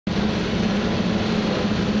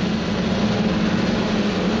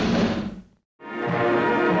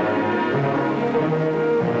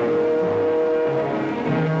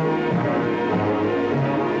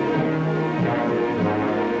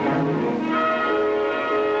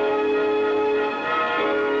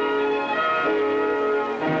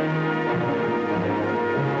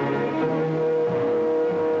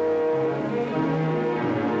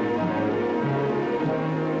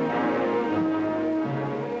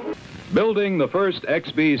Building the first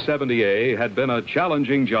XB-70A had been a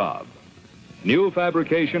challenging job. New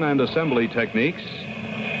fabrication and assembly techniques,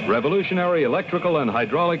 revolutionary electrical and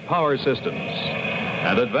hydraulic power systems,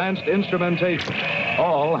 and advanced instrumentation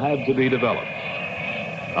all had to be developed.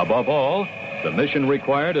 Above all, the mission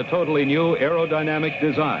required a totally new aerodynamic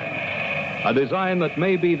design, a design that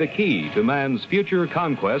may be the key to man's future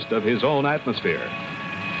conquest of his own atmosphere.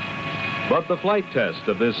 But the flight test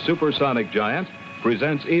of this supersonic giant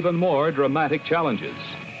presents even more dramatic challenges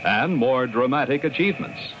and more dramatic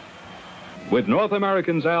achievements. With North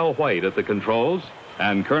American's Al White at the controls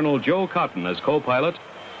and Colonel Joe Cotton as co-pilot,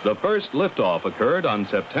 the first liftoff occurred on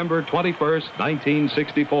September 21st,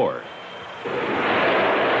 1964.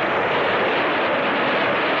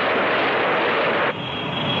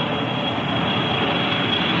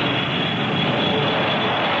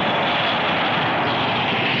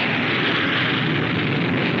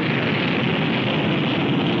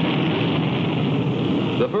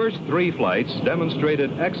 The first three flights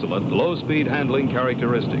demonstrated excellent low-speed handling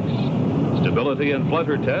characteristics. Stability and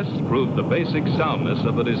flutter tests proved the basic soundness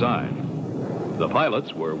of the design. The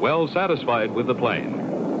pilots were well satisfied with the plane.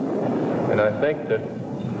 And I think that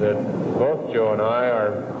both Joe and I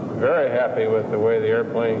are very happy with the way the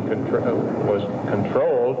airplane was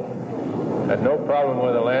controlled. Had no problem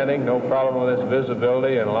with the landing, no problem with its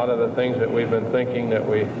visibility, and a lot of the things that we've been thinking that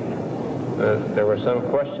there was some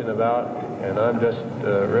question about, and I'm just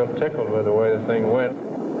real tickled with the way the thing went.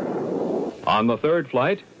 On the third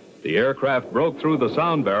flight, the aircraft broke through the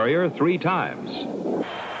sound barrier 3 times.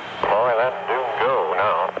 Boy, that's due go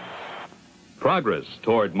now. Progress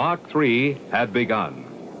toward Mach 3 had begun.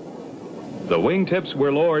 The wingtips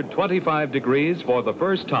were lowered 25 degrees for the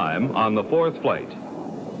first time on the fourth flight.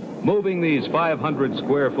 Moving these 500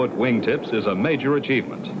 square foot wingtips is a major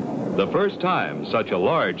achievement. The first time such a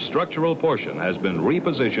large structural portion has been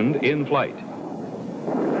repositioned in flight.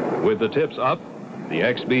 With the tips up, the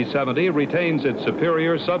XB-70 retains its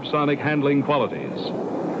superior subsonic handling qualities.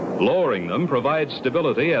 Lowering them provides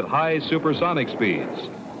stability at high supersonic speeds,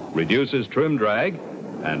 reduces trim drag,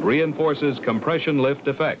 and reinforces compression lift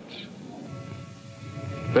effects.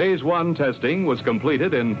 Phase 1 testing was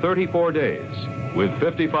completed in 34 days, with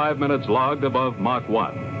 55 minutes logged above Mach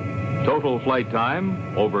 1. Total flight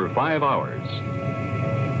time, over 5 hours.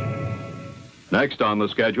 Next on the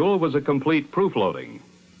schedule was a complete proof loading.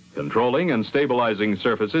 Controlling and stabilizing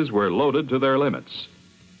surfaces were loaded to their limits.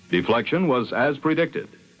 Deflection was as predicted,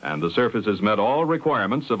 and the surfaces met all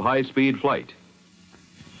requirements of high-speed flight.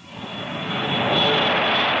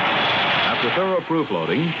 After thorough proof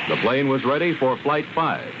loading, the plane was ready for Flight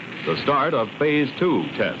 5, the start of Phase 2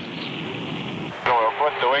 tests. So we'll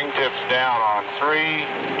put the wingtips down on 3,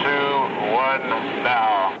 2, 1,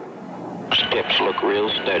 now. Tips look real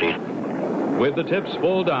steady. With the tips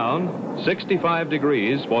full down, 65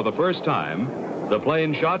 degrees for the first time, the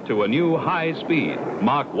plane shot to a new high speed,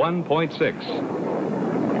 Mach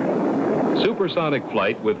 1.6. Supersonic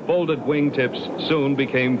flight with folded wingtips soon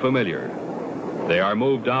became familiar. They are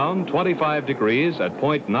moved down 25 degrees at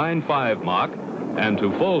 0.95 Mach and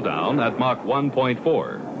to full down at Mach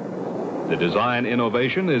 1.4. The design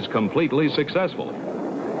innovation is completely successful.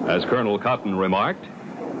 As Colonel Cotton remarked,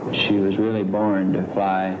 she was really born to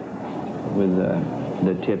fly with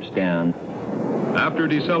the tips down. After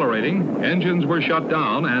decelerating, engines were shut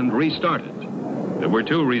down and restarted. There were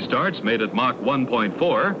 2 restarts made at Mach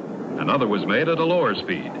 1.4. Another was made at a lower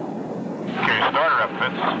speed. Okay, starter up,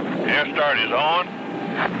 Fitz. Air start is on.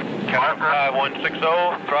 Counter 160,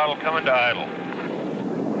 throttle coming to idle.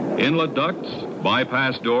 Inlet ducts,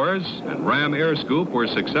 bypass doors, and ram air scoop were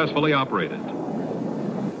successfully operated.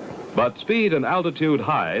 But speed and altitude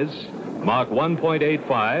highs, Mach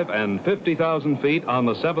 1.85 and 50,000 feet on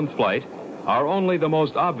the 7th flight, are only the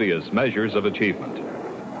most obvious measures of achievement.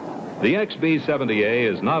 The XB-70A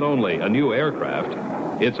is not only a new aircraft,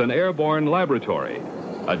 it's an airborne laboratory,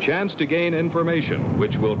 a chance to gain information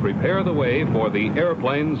which will prepare the way for the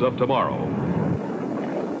airplanes of tomorrow.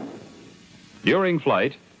 During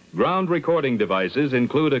flight, ground recording devices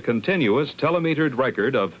include a continuous telemetered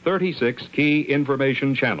record of 36 key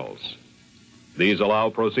information channels. These allow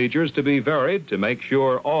procedures to be varied to make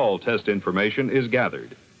sure all test information is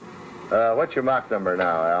gathered. What's your Mach number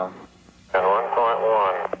now, Al? And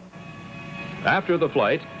 1.1. After the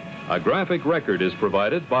flight, a graphic record is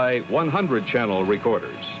provided by 100-channel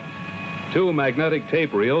recorders. 2 magnetic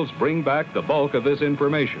tape reels bring back the bulk of this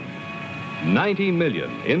information. 90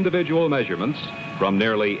 million individual measurements from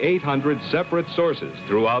nearly 800 separate sources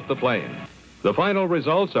throughout the plane. The final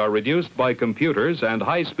results are reduced by computers and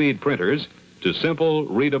high-speed printers to simple,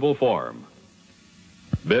 readable form.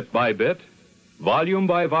 Bit by bit, volume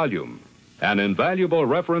by volume, an invaluable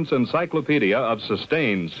reference encyclopedia of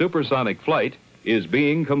sustained supersonic flight is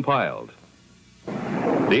being compiled.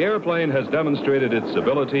 The airplane has demonstrated its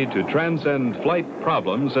ability to transcend flight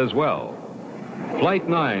problems as well. Flight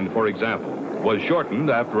 9, for example, was shortened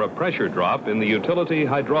after a pressure drop in the utility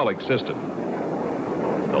hydraulic system.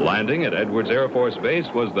 The landing at Edwards Air Force Base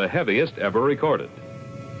was the heaviest ever recorded.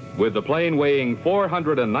 With the plane weighing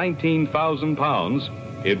 419,000 pounds,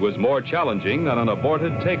 it was more challenging than an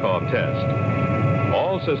aborted takeoff test.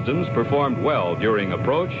 All systems performed well during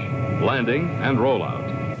approach, landing, and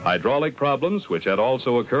rollout. Hydraulic problems, which had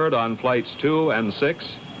also occurred on Flights 2 and 6,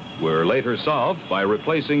 were later solved by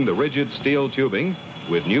replacing the rigid steel tubing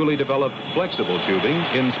with newly developed flexible tubing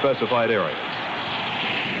in specified areas.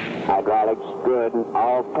 Hydraulics good,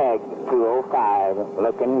 all pegged, 205,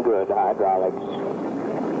 looking good, hydraulics.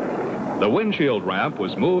 The windshield ramp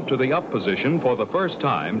was moved to the up position for the first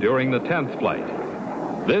time during the 10th flight.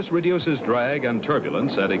 This reduces drag and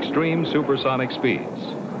turbulence at extreme supersonic speeds.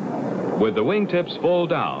 With the wingtips full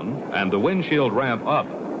down and the windshield ramp up,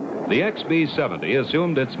 the XB-70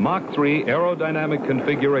 assumed its Mach 3 aerodynamic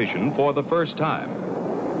configuration for the first time.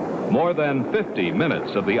 More than 50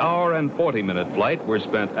 minutes of the hour and 40-minute flight were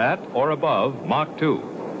spent at or above Mach 2.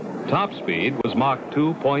 Top speed was Mach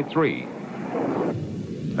 2.3.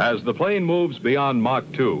 As the plane moves beyond Mach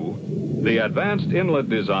 2, the advanced inlet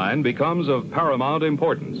design becomes of paramount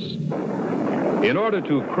importance. In order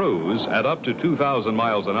to cruise at up to 2,000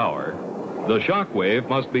 miles an hour, the shock wave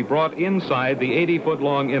must be brought inside the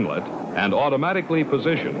 80-foot-long inlet and automatically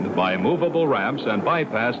positioned by movable ramps and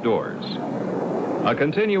bypass doors. A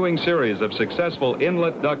continuing series of successful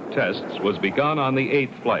inlet duct tests was begun on the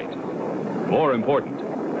 8th flight. More important,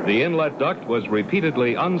 the inlet duct was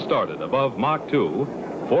repeatedly unstarted above Mach 2,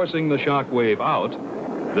 forcing the shock wave out,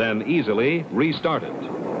 then easily restarted.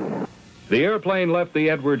 The airplane left the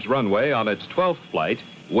Edwards runway on its 12th flight,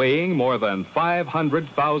 weighing more than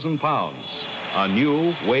 500,000 pounds, a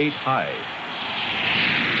new weight high.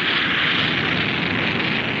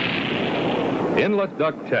 Inlet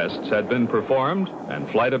duct tests had been performed, and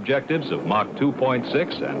flight objectives of Mach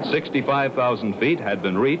 2.6 and 65,000 feet had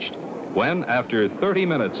been reached when, after 30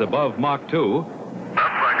 minutes above Mach 2,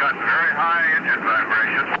 I got very high engine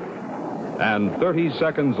vibrations. and 30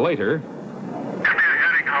 seconds later, Give me a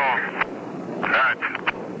heading home. Right.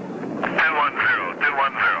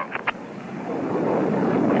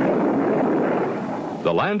 210.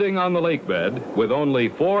 the landing on the lake bed with only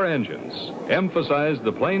 4 engines emphasized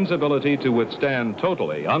the plane's ability to withstand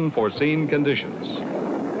totally unforeseen conditions.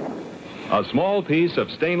 A small piece of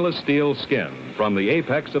stainless steel skin from the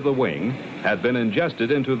apex of the wing had been ingested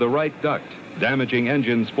into the right duct, damaging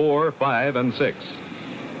engines 4, 5, and 6.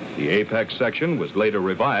 The apex section was later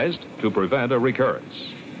revised to prevent a recurrence.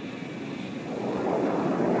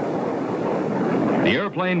 The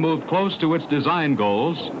airplane moved close to its design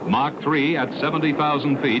goals, Mach 3 at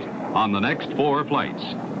 70,000 feet, on the next 4 flights.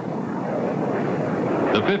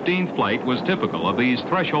 The 15th flight was typical of these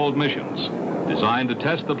threshold missions, designed to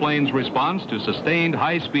test the plane's response to sustained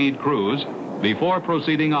high-speed cruise before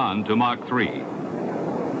proceeding on to Mach 3.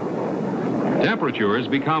 Temperatures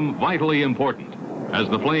become vitally important as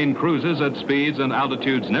the plane cruises at speeds and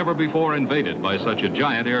altitudes never before invaded by such a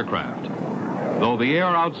giant aircraft. Though the air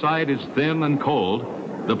outside is thin and cold,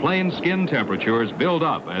 the plane's skin temperatures build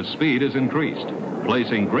up as speed is increased,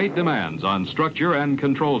 placing great demands on structure and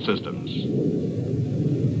control systems.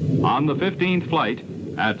 On the 15th flight,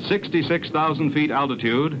 at 66,000 feet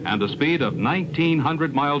altitude and a speed of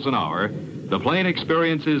 1,900 miles an hour, the plane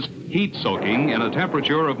experiences heat soaking in a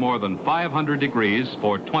temperature of more than 500 degrees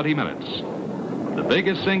for 20 minutes. The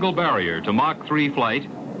biggest single barrier to Mach 3 flight,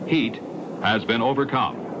 heat, has been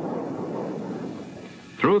overcome.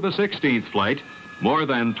 Through the 16th flight, more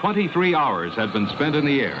than 23 hours had been spent in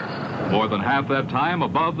the air, more than half that time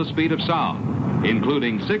above the speed of sound,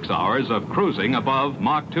 including 6 hours of cruising above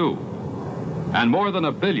Mach 2, and more than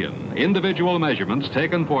 1 billion individual measurements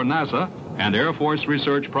taken for NASA and Air Force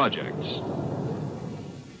research projects.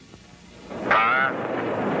 5,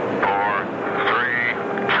 4, 3,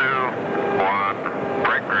 2, 1,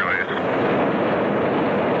 brake release.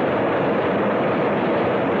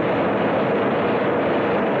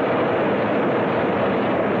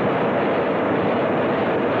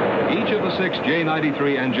 Each of the 6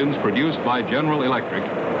 J-93 engines produced by General Electric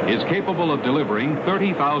is capable of delivering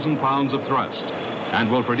 30,000 pounds of thrust and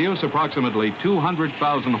will produce approximately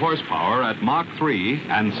 200,000 horsepower at Mach 3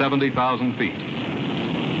 and 70,000 feet.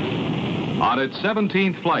 On its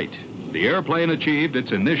 17th flight, the airplane achieved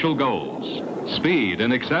its initial goals: speed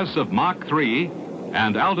in excess of Mach 3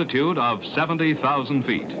 and altitude of 70,000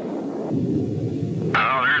 feet.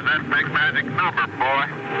 number, boy.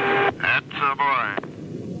 That's a boy.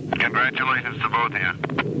 Congratulations to both of you.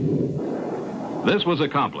 This was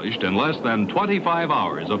accomplished in less than 25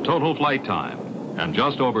 hours of total flight time and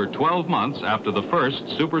just over 12 months after the first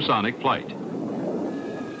supersonic flight.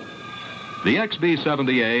 The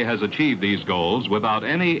XB-70A has achieved these goals without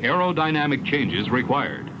any aerodynamic changes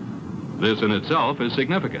required. This in itself is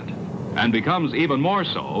significant and becomes even more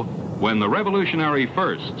so when the revolutionary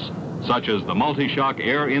firsts, such as the multi-shock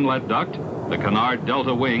air inlet duct, the canard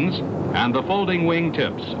delta wings, and the folding wing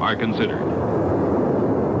tips are considered.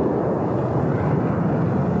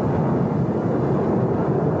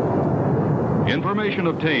 Information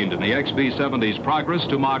obtained in the XB-70's progress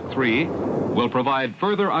to Mach 3 will provide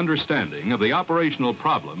further understanding of the operational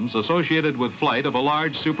problems associated with flight of a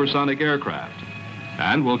large supersonic aircraft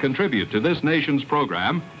and will contribute to this nation's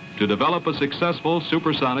program to develop a successful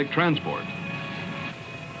supersonic transport.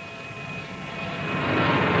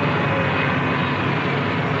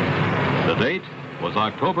 The date was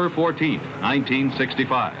October 14,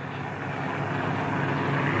 1965.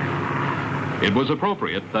 It was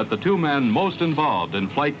appropriate that the two men most involved in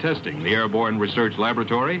flight testing the Airborne Research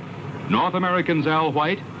Laboratory, North American's Al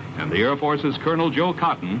White and the Air Force's Colonel Joe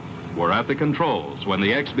Cotton, were at the controls when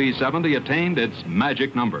the XB-70 attained its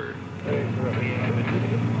magic number. Good to see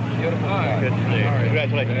you.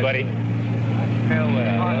 Congratulations, buddy.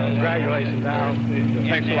 Congratulations, Al.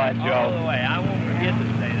 Thanks a lot, Joe. All the way. I won't forget to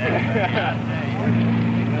say that.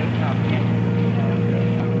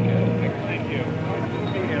 Thank you.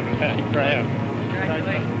 Graham.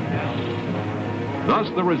 Thus,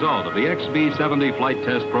 the result of the XB-70 flight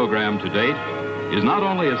test program to date is not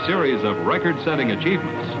only a series of record-setting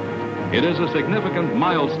achievements, it is a significant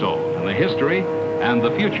milestone in the history and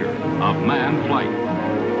the future of manned flight.